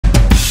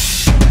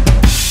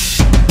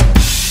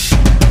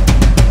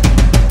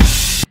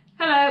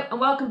and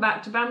welcome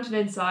back to Badminton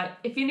Insight.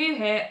 If you're new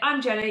here, I'm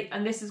Jenny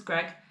and this is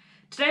Greg.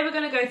 Today we're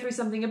going to go through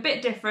something a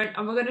bit different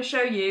and we're going to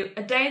show you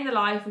a day in the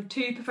life of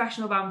two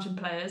professional badminton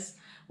players.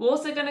 We're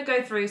also going to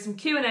go through some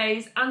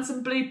Q&As and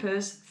some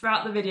bloopers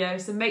throughout the video,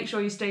 so make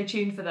sure you stay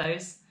tuned for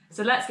those.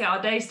 So let's get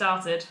our day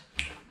started.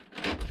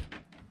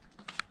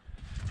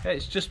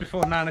 It's just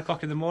before 9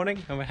 o'clock in the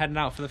morning and we're heading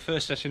out for the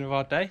first session of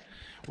our day.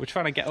 We're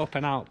trying to get up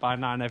and out by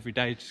 9 every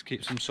day to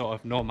keep some sort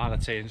of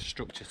normality and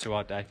structure to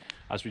our day,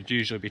 as we'd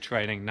usually be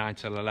training 9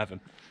 till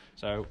 11.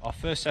 So our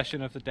first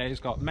session of the day has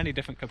got many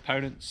different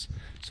components,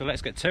 so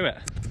let's get to it.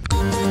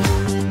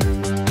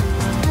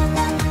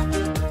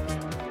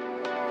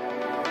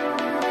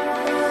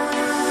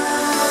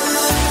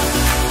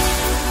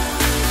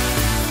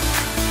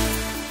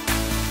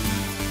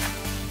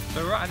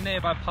 So we're at a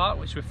nearby park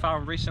which we've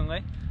found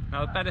recently.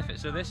 Now the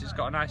benefits of this, it's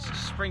got a nice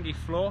springy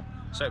floor,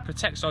 so it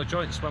protects our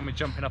joints when we're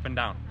jumping up and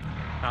down.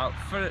 Now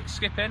for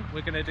skipping,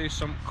 we're going to do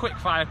some quick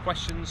fire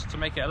questions to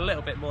make it a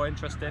little bit more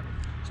interesting.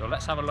 So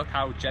let's have a look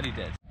how Jenny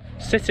did.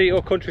 City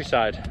or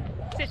countryside?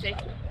 City.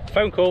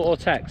 Phone call or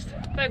text?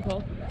 Phone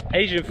call.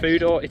 Asian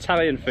food or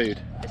Italian food?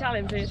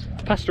 Italian food.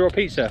 Pasta or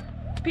pizza?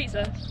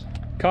 Pizza.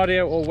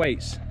 Cardio or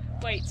weights?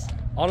 Weights.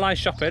 Online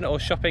shopping or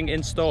shopping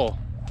in store?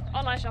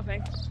 Online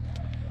shopping.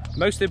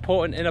 Most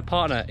important in a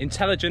partner,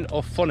 intelligent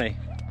or funny?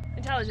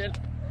 Intelligent.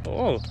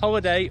 Oh,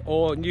 holiday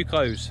or new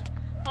clothes?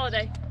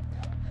 Holiday.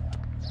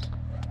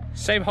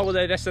 Same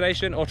holiday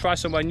destination or try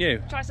somewhere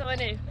new? Try somewhere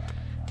new.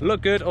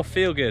 Look good or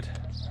feel good?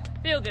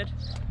 Feel good.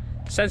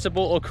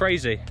 Sensible or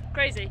crazy?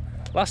 Crazy.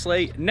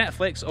 Lastly,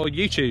 Netflix or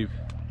YouTube?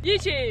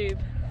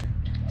 YouTube.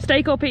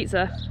 Steak or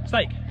pizza?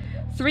 Steak.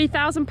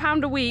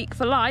 £3,000 a week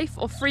for life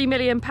or £3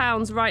 million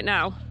right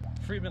now?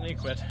 £3 million.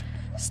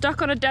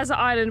 Stuck on a desert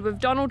island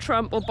with Donald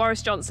Trump or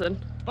Boris Johnson?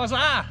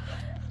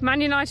 Man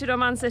United or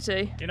Man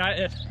City?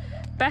 United.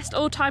 Best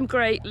all-time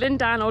great, Lin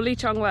Dan or Lee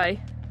Chong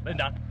Wei? Lin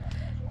Dan.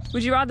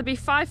 Would you rather be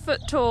 5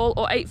 foot tall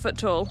or 8 foot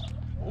tall?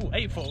 Oh,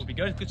 8 foot would be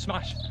good. Good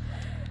smash.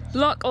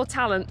 Luck or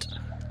talent?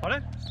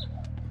 Pardon?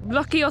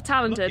 Lucky or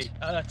talented?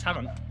 Lucky.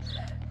 Talent.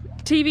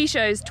 TV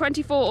shows,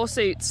 24 or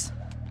Suits?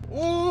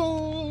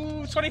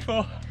 Ooh,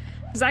 24.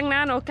 Zhang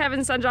Nan or Kevin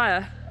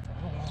Sanjaya?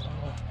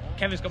 Oh,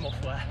 Kevin's got more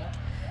flair.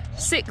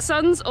 6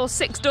 sons or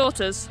 6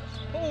 daughters?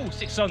 Oh,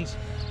 6 sons.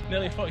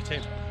 Nearly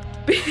 42.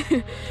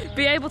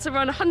 Be able to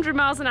run 100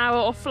 miles an hour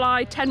or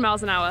fly 10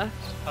 miles an hour?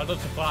 I'd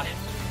love to fly.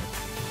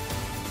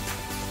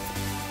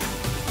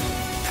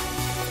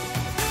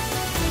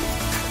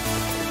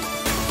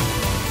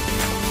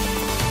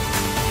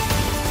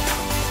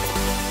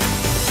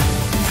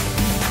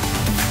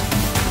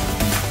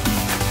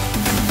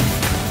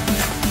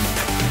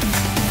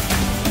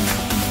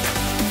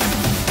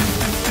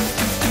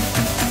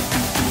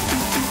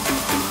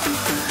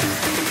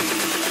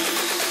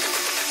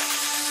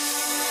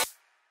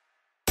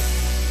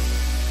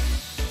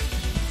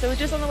 So we're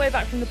just on the way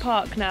back from the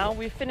park now.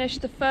 We've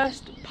finished the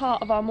first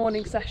part of our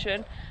morning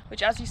session,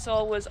 which as you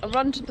saw was a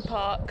run to the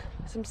park,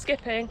 some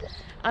skipping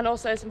and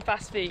also some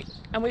fast feet.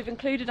 And we've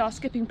included our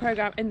skipping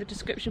programme in the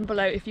description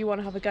below if you want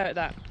to have a go at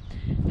that.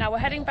 Now we're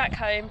heading back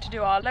home to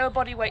do our lower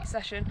body weight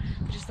session,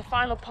 which is the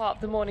final part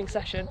of the morning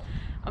session.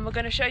 And we're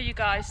going to show you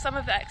guys some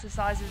of the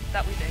exercises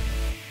that we do.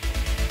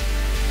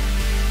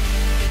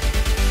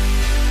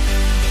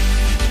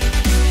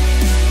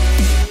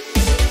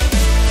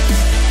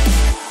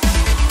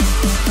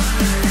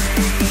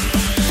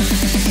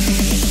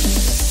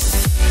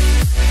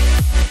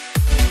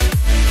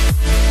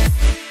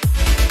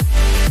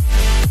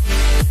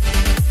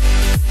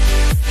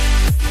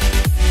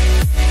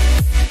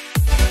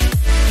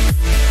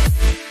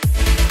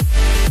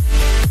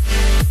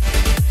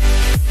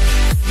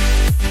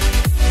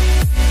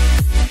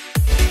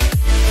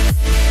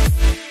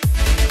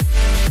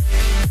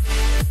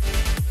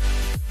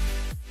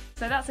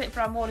 So that's it for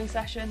our morning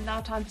session,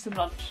 now time for some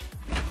lunch.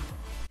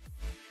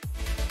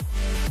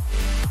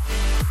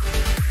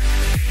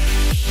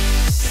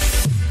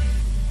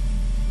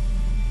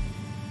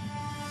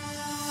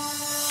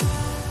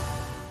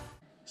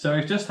 So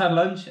we've just had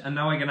lunch and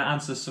now we're going to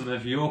answer some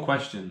of your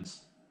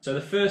questions. So the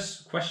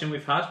first question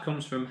we've had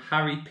comes from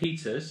Harry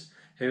Peters,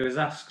 who has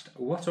asked,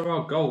 what are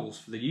our goals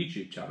for the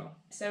YouTube channel?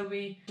 So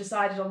we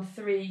decided on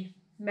 3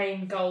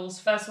 main goals.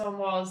 First one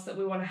was that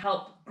we want to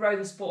help grow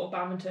the sport of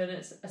badminton.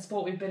 It's a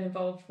sport we've been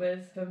involved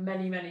with for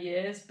many, many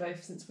years,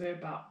 both since we were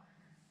about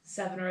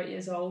 7 or 8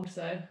 years old.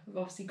 So we've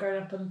obviously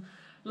grown up and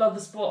loved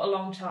the sport a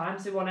long time.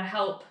 So we want to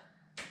help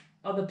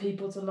other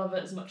people to love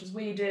it as much as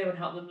we do and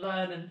help them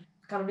learn. And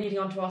kind of leading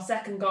on to our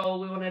second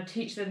goal, we want to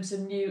teach them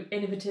some new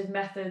innovative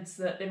methods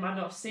that they might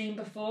not have seen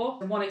before.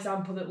 And one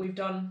example that we've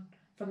done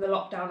from the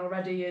lockdown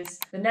already is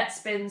the net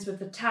spins with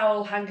the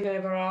towel hanging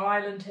over our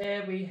island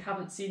here. We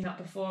haven't seen that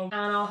before.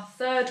 And our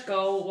third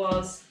goal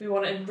was we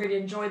want to really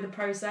enjoy the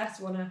process,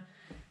 we want to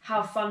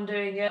have fun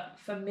doing it.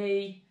 For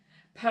me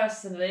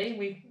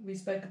personally, we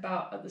spoke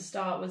about at the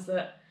start, was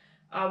that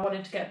I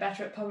wanted to get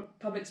better at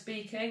public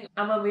speaking.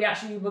 And when we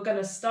actually were going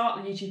to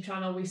start the YouTube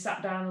channel, we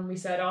sat down and we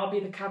said, I'll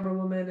be the camera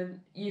woman and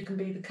you can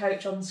be the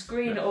coach on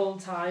screen at all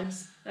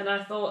times. And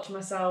I thought to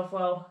myself,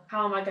 well,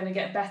 how am I going to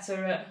get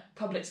better at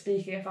public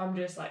speaking if I'm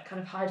just like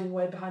kind of hiding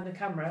away behind the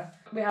camera?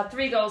 We had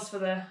 3 goals for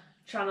the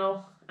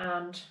channel,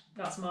 and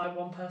that's my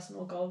one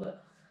personal goal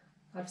that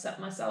I've set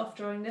myself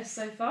during this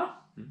so far.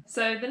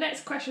 So the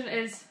next question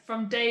is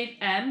from Dave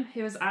M,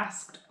 who has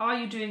asked, are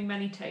you doing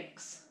many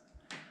takes?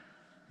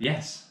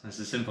 Yes, that's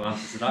a simple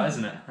answer to that,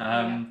 isn't it?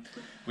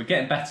 We're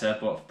getting better,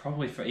 but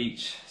probably for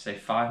each, say,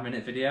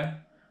 5-minute video,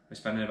 we're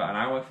spending about an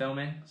hour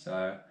filming.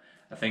 So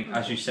I think,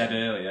 as you said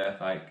earlier,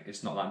 like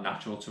it's not that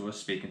natural to us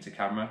speaking to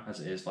camera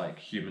as it is like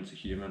human to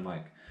human,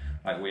 like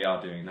we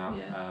are doing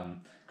now.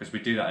 Because we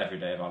do that every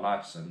day of our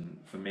lives. And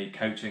for me,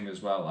 coaching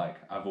as well, like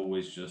I've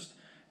always just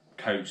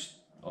coached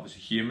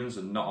obviously humans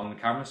and not on the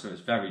camera, so it's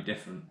very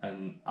different.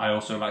 And I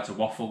also like to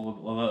waffle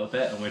a little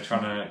bit, and we're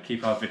trying to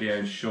keep our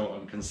videos short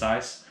and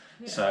concise.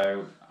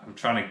 So I'm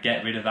trying to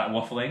get rid of that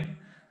waffling.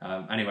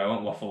 Anyway, I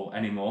won't waffle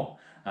anymore.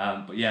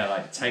 But yeah,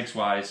 like takes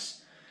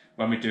wise,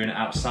 when we're doing it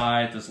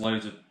outside, there's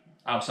loads of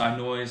outside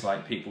noise,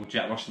 like people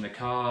jet washing the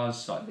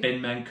cars, like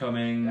bin men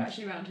coming. We're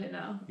actually around here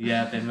now.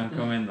 Yeah, bin men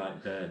coming,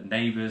 like the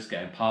neighbours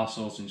getting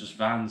parcels and just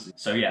vans.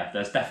 So yeah,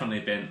 there's definitely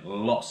been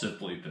lots of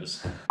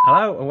bloopers.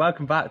 Hello and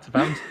welcome back to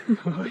Badminton.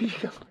 Where are you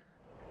going?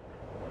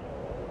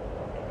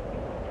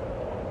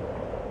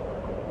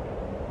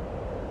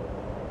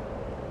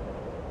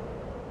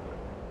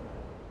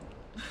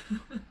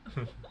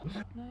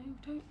 No,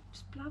 don't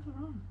just blabber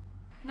on.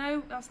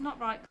 No, that's not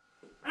right.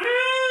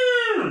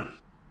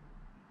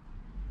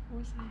 What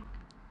was saying?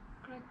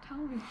 Greg, tell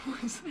me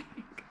what was saying.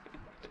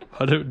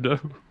 I don't know.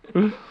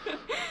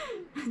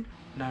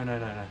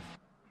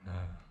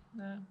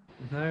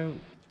 No.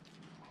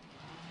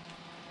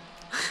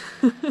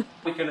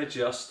 We can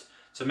adjust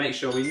to make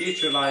sure we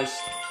neutralise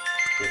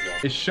with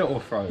what? Is shuttle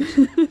throws.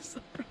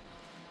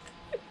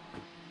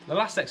 The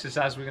last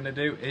exercise we're going to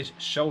do is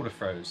shoulder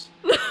throws.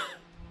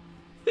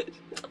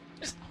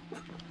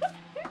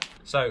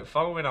 So,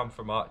 following on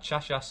from our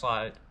Cha-Cha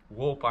Slide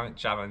wall plank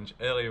challenge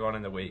earlier on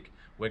in the week,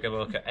 we're going to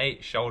look at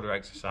 8 shoulder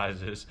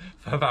exercises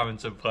for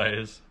badminton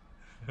players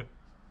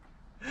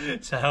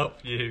to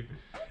help you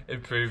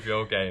improve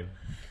your game.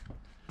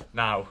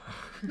 Now.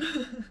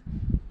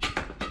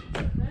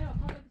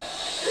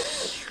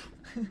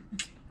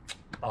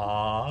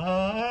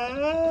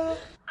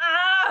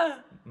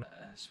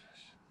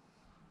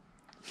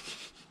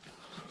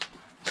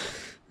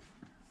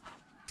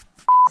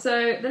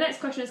 So the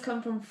next question has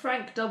come from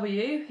Frank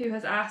W, who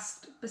has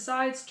asked,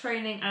 besides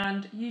training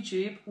and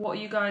YouTube, what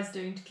are you guys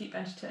doing to keep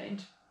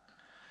entertained?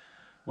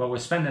 Well, we're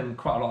spending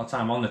quite a lot of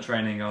time on the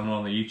training and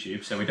on the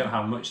YouTube, so we don't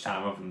have much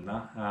time other than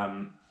that.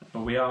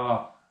 But we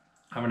are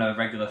having a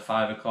regular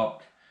 5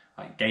 o'clock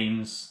like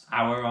games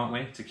hour, aren't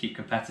we, to keep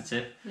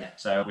competitive? Yeah.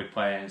 So we're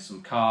playing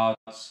some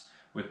cards,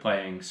 we're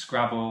playing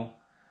Scrabble,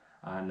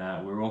 and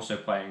we're also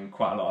playing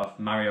quite a lot of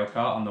Mario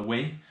Kart on the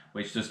Wii,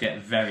 which does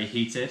get very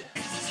heated.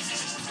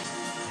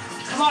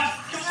 Come on!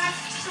 Come on!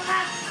 Come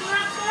on! Come on!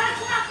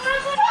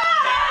 Come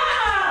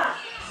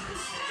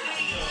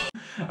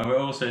on! And we're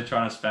also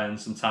trying to spend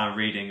some time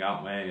reading,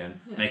 aren't we, and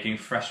making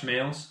fresh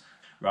meals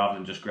rather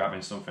than just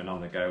grabbing something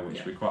on the go,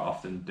 which we quite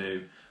often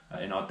do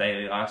in our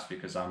daily lives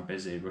because I'm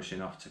busy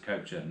rushing off to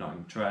coach at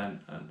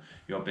Nottingham-Trent and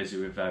you're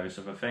busy with various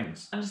other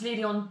things. And just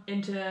leading on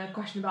into a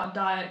question about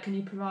diet, can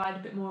you provide a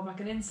bit more of like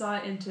an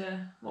insight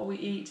into what we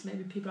eat,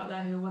 maybe people out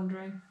there who are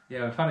wondering?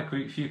 Yeah, we've had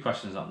a few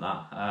questions on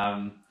that.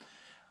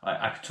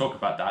 I could talk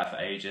about diet for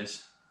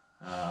ages.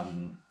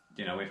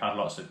 You know, we've had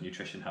lots of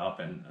nutrition help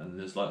and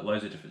there's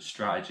loads of different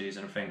strategies,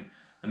 and I think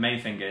the main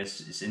thing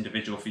is it's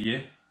individual for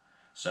you.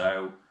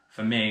 So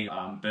for me,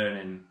 I'm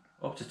burning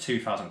up to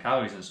 2,000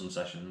 calories in some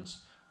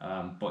sessions,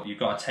 but you've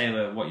got to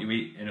tailor what you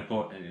eat in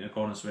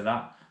accordance with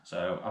that.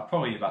 So I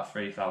probably eat about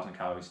 3,000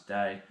 calories a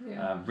day.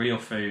 Real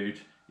food,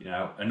 you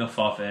know, enough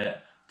of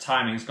it.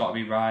 Timing's got to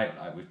be right.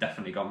 Like, we've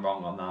definitely gone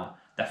wrong on that.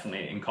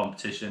 Definitely in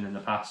competition in the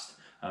past.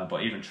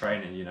 But even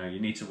training, you know, you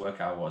need to work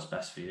out what's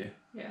best for you.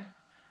 Yeah.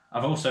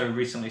 I've also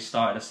recently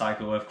started a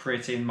cycle of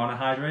creatine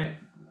monohydrate.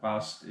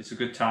 Whilst it's a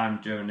good time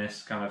during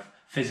this kind of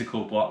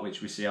physical block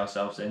which we see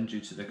ourselves in due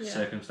to the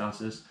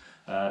circumstances,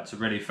 to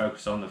really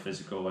focus on the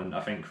physical, and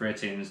I think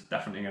creatine is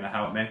definitely going to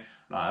help me.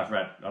 Like, I've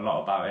read a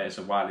lot about it. It's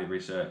a widely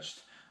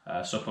researched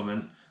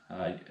supplement.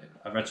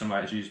 I've read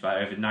somewhere it's used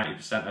by over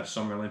 90% of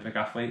Summer Olympic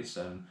athletes,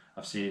 and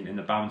I've seen in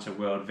the badminton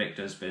world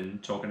Victor's been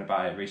talking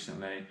about it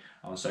recently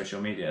on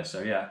social media.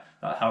 So yeah,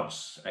 that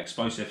helps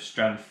explosive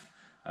strength,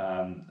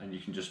 and you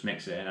can just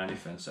mix it in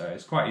anything. So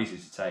it's quite easy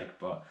to take,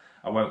 but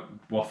I won't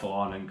waffle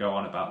on and go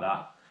on about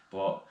that.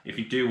 But if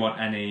you do want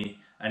any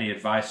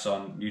advice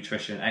on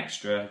nutrition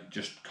extra,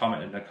 just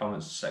comment in the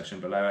comments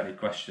section below, any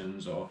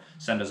questions, or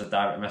send us a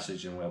direct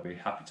message and we'll be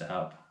happy to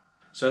help.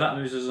 So that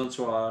moves us on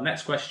to our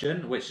next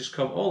question, which has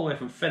come all the way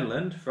from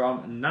Finland,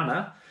 from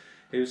Nana,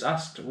 who's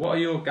asked, what are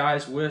your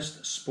guys'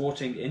 worst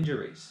sporting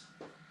injuries?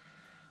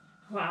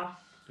 Wow.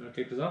 you want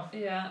to kick us off?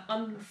 Yeah,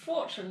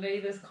 unfortunately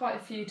there's quite a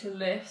few to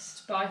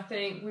list, but I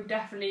think we've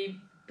definitely,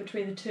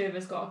 between the two of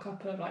us, got a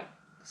couple of like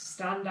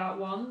standout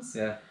ones.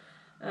 Yeah.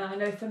 I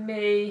know for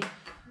me,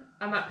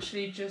 I'm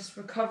actually just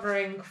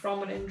recovering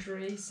from an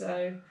injury,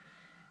 so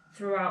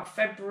throughout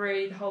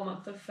February, the whole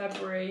month of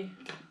February,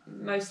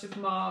 most of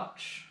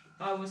March,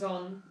 I was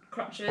on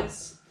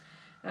crutches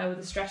with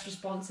a stress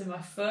response in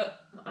my foot.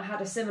 I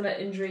had a similar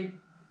injury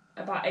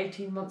about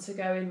 18 months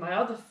ago in my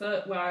other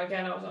foot, where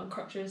again I was on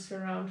crutches for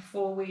around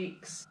 4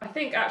 weeks. I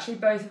think actually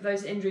both of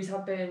those injuries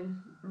have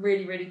been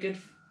really, really good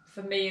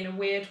for me in a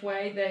weird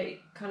way.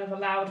 They kind of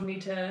allowed me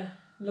to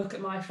look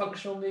at my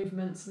functional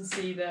movements and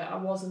see that I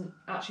wasn't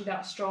actually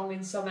that strong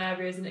in some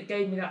areas, and it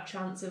gave me that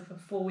chance of a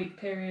 4-week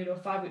period or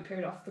 5-week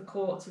period off the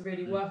court to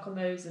really work on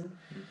those. And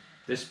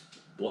this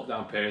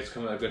lockdown period's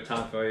come at a good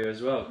time for you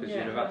as well, because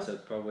you'd have had to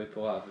probably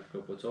pull out of a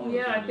couple of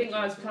tournaments. Yeah, I think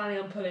I was planning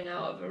on pulling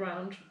out of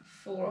around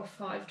 4 or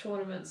 5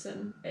 tournaments,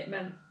 and it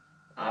meant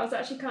I was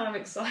actually kind of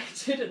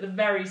excited at the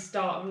very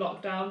start of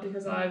lockdown,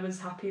 because I was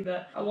happy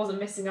that I wasn't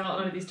missing out on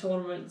any of these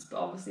tournaments, but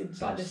obviously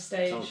by this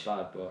stage... Sounds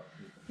bad, but...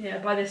 Yeah,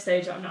 by this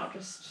stage I'm now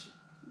just...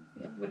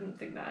 wouldn't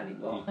think that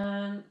anymore.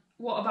 And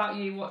what about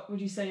you? What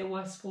would you say your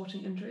worst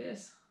sporting injury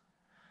is?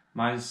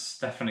 Mine's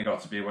definitely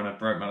got to be when I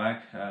broke my leg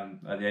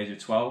at the age of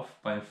 12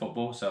 playing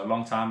football, so a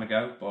long time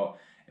ago, but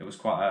it was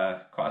quite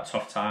a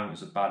tough time. It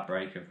was a bad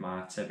break of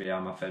my tibia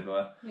and my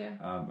fibula,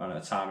 and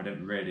at the time I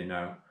didn't really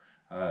know.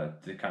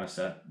 They kind of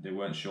said they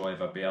weren't sure if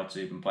I'd be able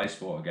to even play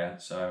sport again,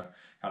 so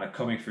kind of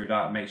coming through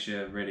that makes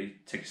you really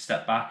take a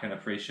step back and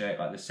appreciate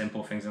like the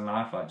simple things in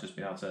life, like just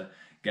being able to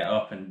get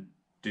up and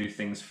do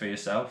things for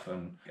yourself.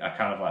 And I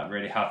kind of like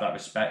really have that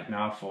respect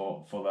now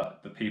for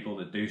the people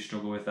that do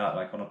struggle with that,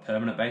 like on a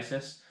permanent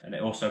basis. And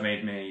it also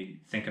made me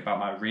think about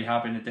my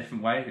rehab in a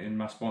different way in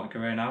my sporting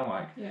career now.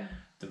 Like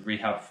the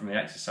rehab from the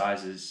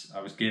exercises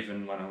I was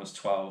given when I was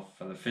 12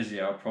 for the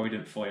physio, I probably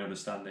didn't fully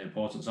understand the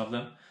importance of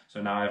them.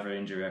 So now every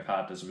injury I've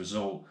had as a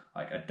result,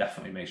 like I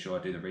definitely make sure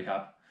I do the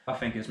rehab. I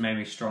think it's made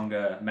me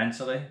stronger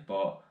mentally,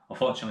 but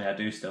unfortunately I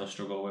do still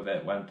struggle with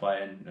it when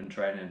playing and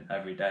training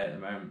every day at the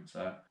moment.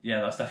 So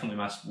yeah, that's definitely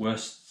my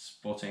worst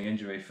sporting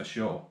injury for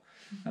sure.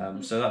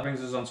 So that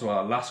brings us on to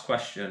our last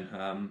question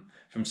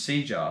from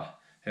Sejar,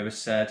 who has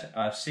said,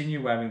 I've seen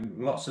you wearing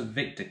lots of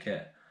Victor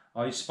kit.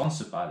 Are you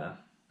sponsored by them?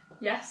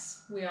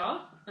 Yes, we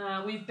are.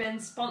 We've been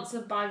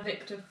sponsored by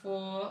Victor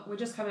we're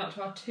just coming up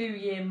to our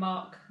 2-year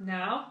mark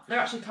now. They're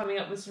actually coming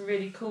up with some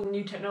really cool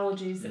new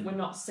technologies that we're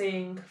not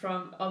seeing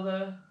from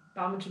other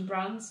badminton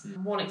brands.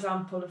 One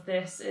example of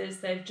this is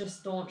they've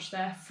just launched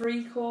their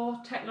free core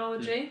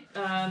technology.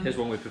 Here's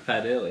one we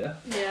prepared earlier.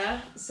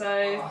 Yeah,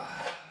 so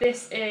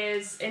this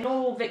is in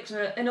all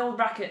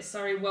rackets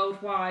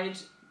worldwide.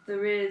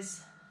 There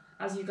is,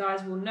 as you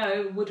guys will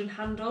know, wooden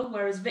handle,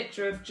 whereas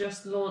Victor have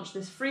just launched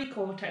this free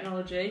core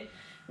technology,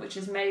 which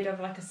is made of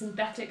like a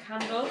synthetic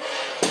handle.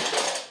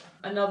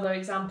 Another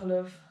example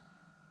of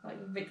like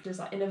Victor's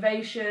like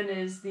innovation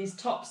is these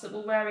tops that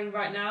we're wearing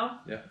right now.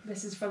 Yeah.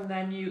 This is from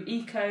their new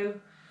Eco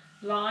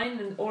line,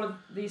 and all of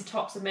these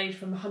tops are made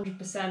from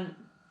 100%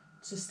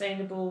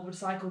 sustainable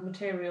recycled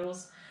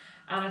materials.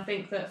 And I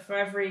think that for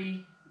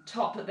every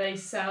top that they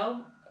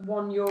sell,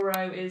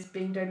 €1 is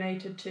being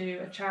donated to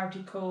a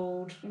charity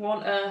called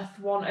One Earth,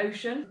 One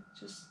Ocean.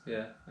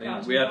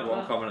 We had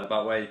one comment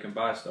about where you can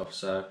buy stuff,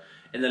 so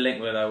in the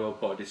link below we'll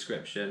put a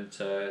description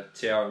to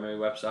TRMU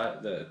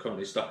website that are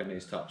currently stocking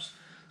these tops.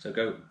 So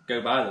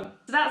go buy them.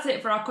 So that's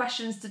it for our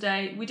questions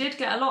today. We did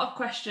get a lot of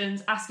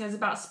questions asking us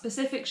about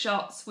specific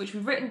shots, which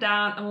we've written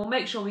down, and we'll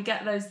make sure we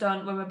get those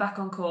done when we're back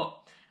on court.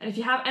 And if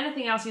you have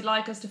anything else you'd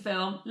like us to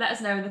film, let us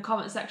know in the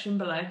comment section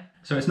below.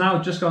 So it's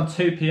now just gone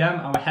 2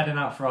 PM and we're heading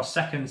out for our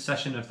second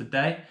session of the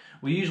day.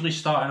 We usually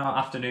start in our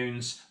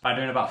afternoons by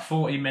doing about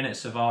 40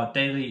 minutes of our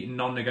daily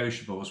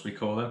non-negotiables, we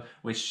call them,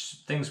 which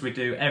things we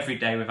do every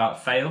day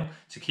without fail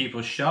to keep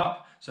us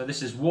sharp. So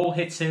this is wall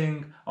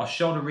hitting, our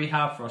shoulder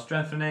rehab for our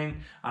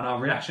strengthening, and our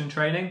reaction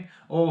training,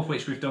 all of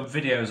which we've done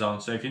videos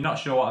on. So if you're not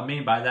sure what I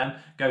mean by them,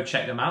 go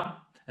check them out.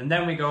 And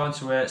then we go on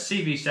to a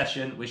CV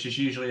session, which is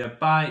usually a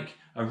bike,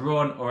 a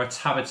run, or a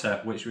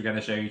tabata, which we're going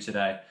to show you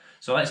today.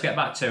 So let's get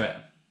back to it.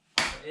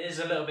 It is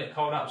a little bit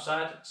cold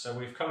outside, so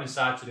we've come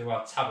inside to do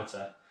our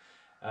tabata.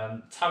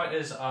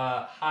 Tabatas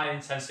are high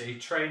intensity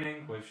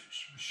training with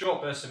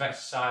short bursts of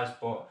exercise,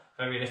 but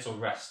very little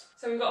rest.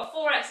 So we've got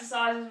 4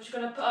 exercises which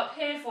we're going to put up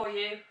here for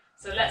you,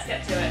 so let's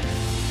get to it.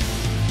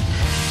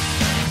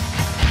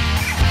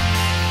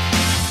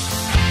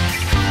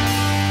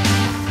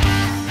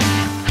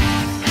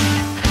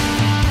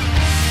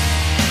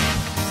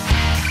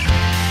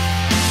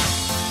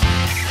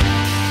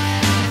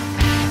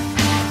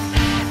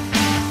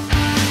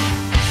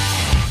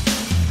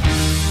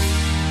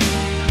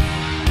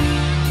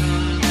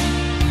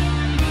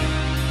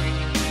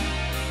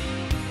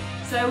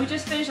 So we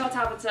just finished our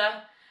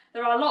tabata.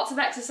 There are lots of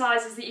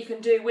exercises that you can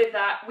do with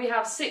that. We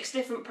have 6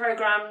 different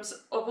programs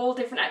of all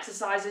different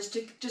exercises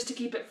just to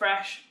keep it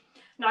fresh.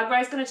 Now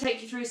Greg's going to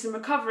take you through some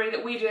recovery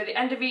that we do at the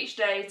end of each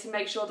day to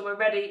make sure that we're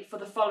ready for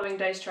the following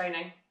day's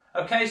training.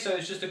 Okay, so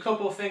it's just a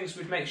couple of things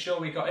we'd make sure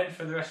we got in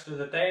for the rest of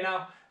the day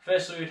now.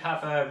 Firstly, we'd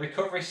have a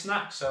recovery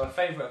snack, so a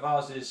favourite of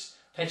ours is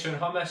pitcher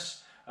and hummus,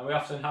 and we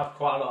often have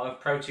quite a lot of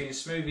protein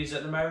smoothies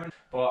at the moment.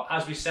 But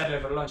as we said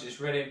over lunch, it's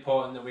really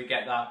important that we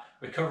get that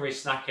recovery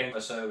snack in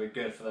so that we're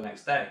good for the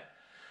next day.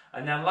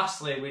 And then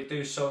lastly, we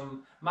do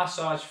some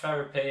massage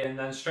therapy and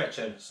then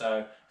stretching.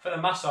 So for the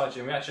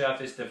massaging, we actually have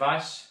this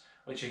device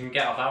which you can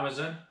get off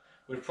Amazon.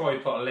 We'd probably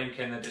put a link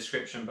in the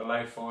description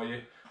below for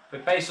you.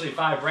 It basically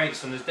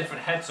vibrates and there's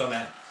different heads on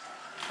it.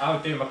 I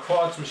would do my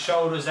quads, my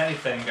shoulders,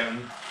 anything,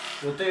 and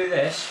we'll do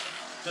this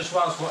just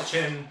whilst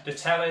watching the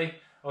telly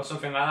or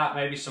something like that,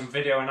 maybe some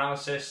video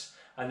analysis,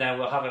 and then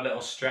we'll have a little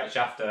stretch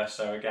after,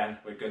 so again,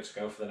 we're good to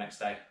go for the next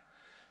day.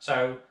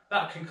 So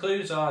that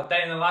concludes our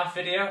day in the life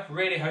video.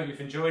 Really hope you've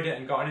enjoyed it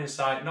and got an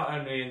insight not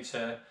only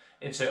into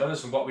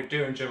us and what we're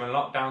doing during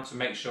lockdown to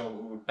make sure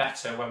we're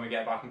better when we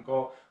get back on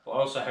court, but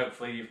also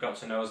hopefully you've got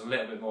to know us a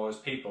little bit more as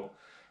people.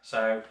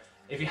 So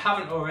if you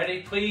haven't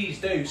already, please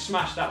do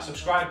smash that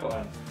subscribe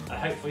button and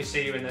hopefully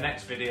see you in the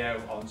next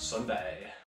video on Sunday.